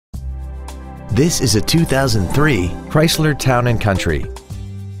This is a 2003 Chrysler Town & Country.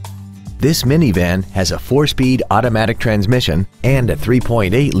 This minivan has a 4-speed automatic transmission and a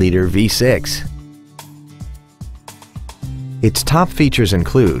 3.8-liter V6. Its top features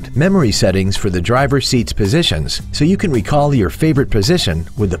include memory settings for the driver's seat's positions, so you can recall your favorite position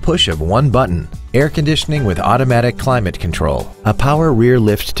with the push of one button, air conditioning with automatic climate control, a power rear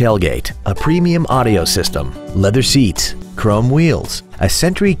lift tailgate, a premium audio system, leather seats, chrome wheels, a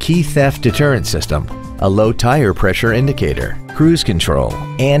Sentry key theft deterrent system, a low tire pressure indicator, cruise control,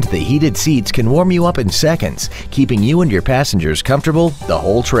 and the heated seats can warm you up in seconds, keeping you and your passengers comfortable the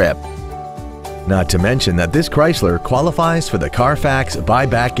whole trip. Not to mention that this Chrysler qualifies for the Carfax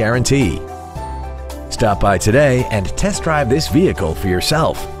buyback guarantee. Stop by today and test drive this vehicle for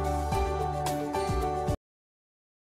yourself.